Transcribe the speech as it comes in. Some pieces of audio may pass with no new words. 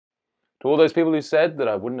To all those people who said that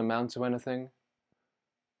I wouldn't amount to anything,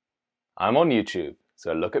 I'm on YouTube,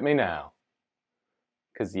 so look at me now.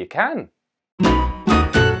 'Cause you can.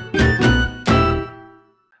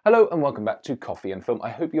 Hello and welcome back to Coffee and Film. I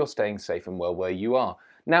hope you're staying safe and well where you are.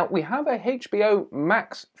 Now, we have a HBO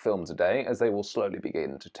Max film today, as they will slowly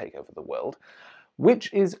begin to take over the world,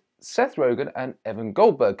 which is Seth Rogen and Evan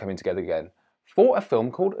Goldberg coming together again for a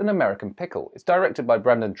film called An American Pickle. It's directed by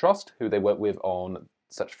Brandon Trost, who they work with on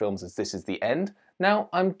such films as This Is the End. Now,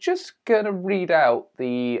 I'm just going to read out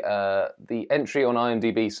the entry on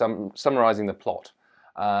IMDb summarising the plot,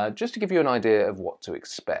 just to give you an idea of what to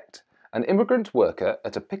expect. An immigrant worker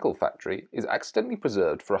at a pickle factory is accidentally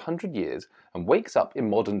preserved for 100 years and wakes up in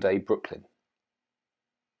modern-day Brooklyn.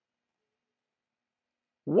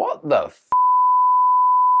 What the f***?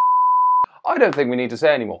 I don't think we need to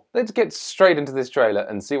say anymore. Let's get straight into this trailer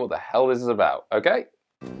and see what the hell this is about, okay?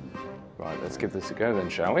 Right, let's give this a go then,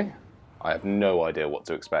 shall we? I have no idea what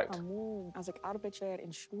to expect. I've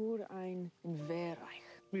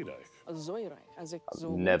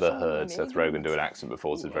never heard Seth Rogen do an accent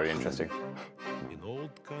before, so it's very interesting. In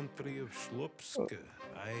old country of Schlupska,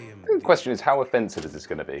 The question is, how offensive is this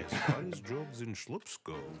going to be? As far as jobs in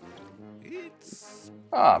Schlupsko, it's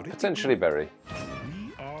potentially very.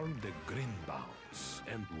 We are the Greenbaums,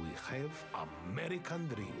 and we have American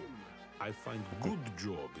dream. I find good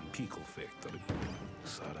job in pickle factory.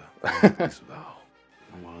 Sarah, this vow,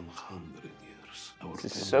 100 years.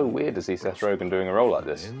 This is so weird to see Seth Rogen doing a role like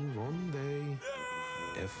this. And one day,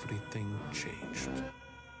 everything changed.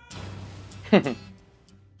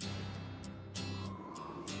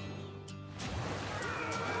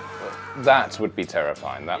 That would be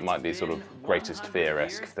terrifying. That might be sort of greatest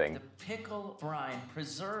fear-esque thing. The pickle brine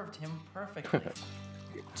preserved him perfectly.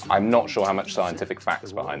 I'm not sure how much scientific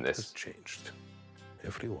facts behind Has this. changed.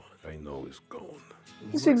 Everyone I know is gone.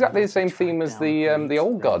 It's exactly the same theme as the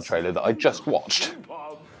Old Guard trailer that I just watched.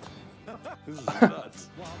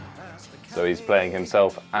 So he's playing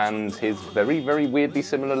himself and his very, very weirdly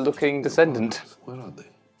similar looking descendant. Where are they?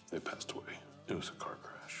 They passed away. It was a car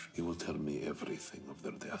crash. He will tell me everything of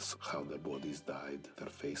their deaths, how their bodies died, their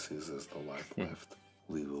faces as the life left.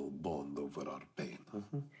 We will bond over our pain.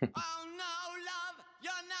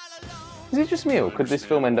 Is it just me, or could this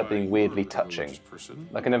film end up being weirdly touching?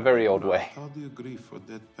 Like in a very odd way. How do you grieve for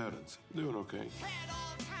dead parents? Doing okay.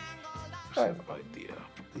 Idea.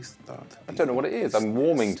 I don't know what it is. I'm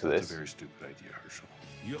warming to That's this. a very stupid idea, Herschel.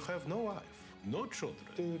 You have no wife, no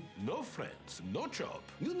children, no friends, no job.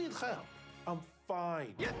 You need help. I'm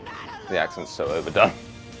fine. The accent's so overdone.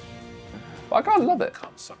 But I kind of love it.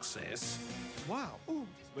 Come success. Wow. Ooh,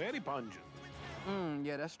 very pungent.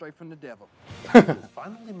 Yeah, that's straight from the devil. You'll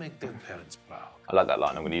finally make their parents proud. I like that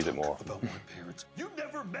line. I'm going to use it more. About my parents. You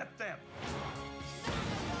never met them.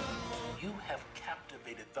 You have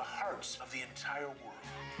captivated the hearts of the entire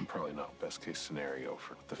world. Probably not best case scenario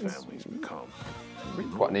for the family's become.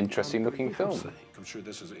 Quite an interesting looking film. I'm sure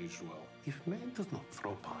this has aged well. If man does not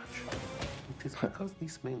throw punch, it is because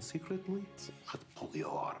this man secretly had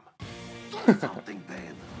polio arm. Do something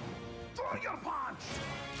bad. Throw your punch.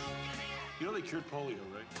 You know they cured polio,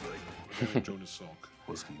 right? Like Jonas Salk.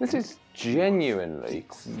 This is genuinely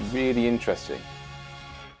really interesting.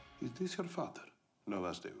 Is this your father? No,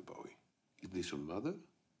 that's David Bowie. Is this your mother?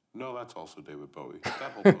 No, that's also David Bowie. That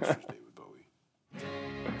whole poster's David Bowie.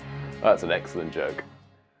 That's an excellent joke.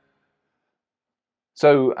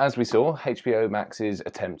 So, as we saw, HBO Max's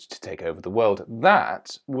attempt to take over the world.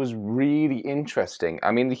 That was really interesting.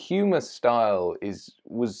 I mean, the humour style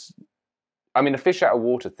was... I mean, a fish out of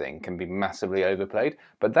water thing can be massively overplayed,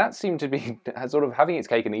 but that seemed to be sort of having its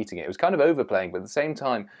cake and eating it. It was kind of overplaying, but at the same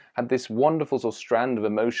time had this wonderful sort of strand of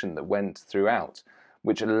emotion that went throughout,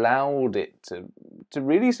 which allowed it to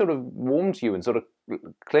really sort of warm to you and sort of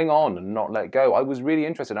cling on and not let go. I was really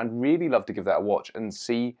interested. I'd really love to give that a watch and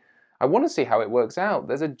see. I want to see how it works out.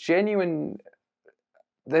 There's a genuine...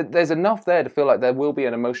 There's enough there to feel like there will be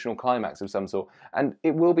an emotional climax of some sort, and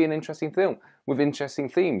it will be an interesting film with interesting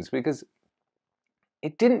themes, because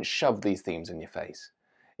it didn't shove these themes in your face.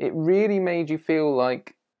 It really made you feel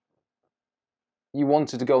like you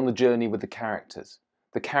wanted to go on the journey with the characters.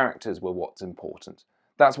 The characters were what's important.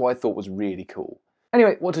 That's what I thought was really cool.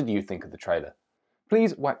 Anyway, what did you think of the trailer?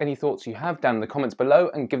 Please whack any thoughts you have down in the comments below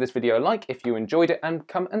and give this video a like if you enjoyed it, and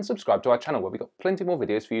come and subscribe to our channel where we've got plenty more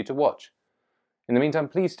videos for you to watch. In the meantime,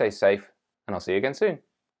 please stay safe and I'll see you again soon.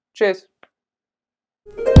 Cheers!